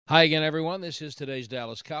Hi again, everyone. This is today's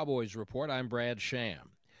Dallas Cowboys Report. I'm Brad Sham.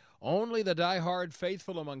 Only the diehard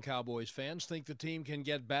faithful among Cowboys fans think the team can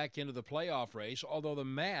get back into the playoff race, although the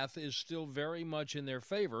math is still very much in their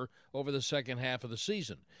favor over the second half of the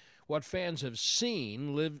season. What fans have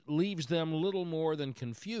seen leaves them little more than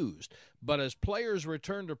confused. But as players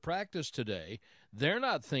return to practice today, they're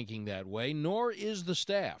not thinking that way, nor is the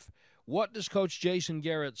staff. What does Coach Jason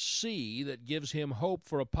Garrett see that gives him hope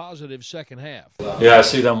for a positive second half? Yeah, I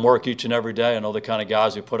see them work each and every day. I know the kind of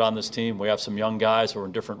guys we put on this team. We have some young guys who are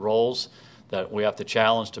in different roles that we have to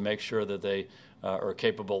challenge to make sure that they are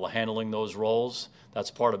capable of handling those roles. That's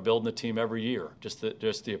part of building the team every year, just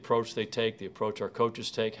the approach they take, the approach our coaches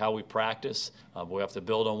take, how we practice. We have to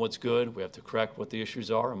build on what's good. We have to correct what the issues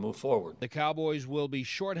are and move forward. The Cowboys will be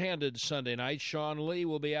shorthanded Sunday night. Sean Lee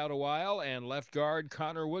will be out a while, and left guard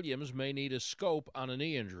Connor Williams may need a scope on a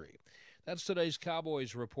knee injury. That's today's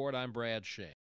Cowboys Report. I'm Brad Sham.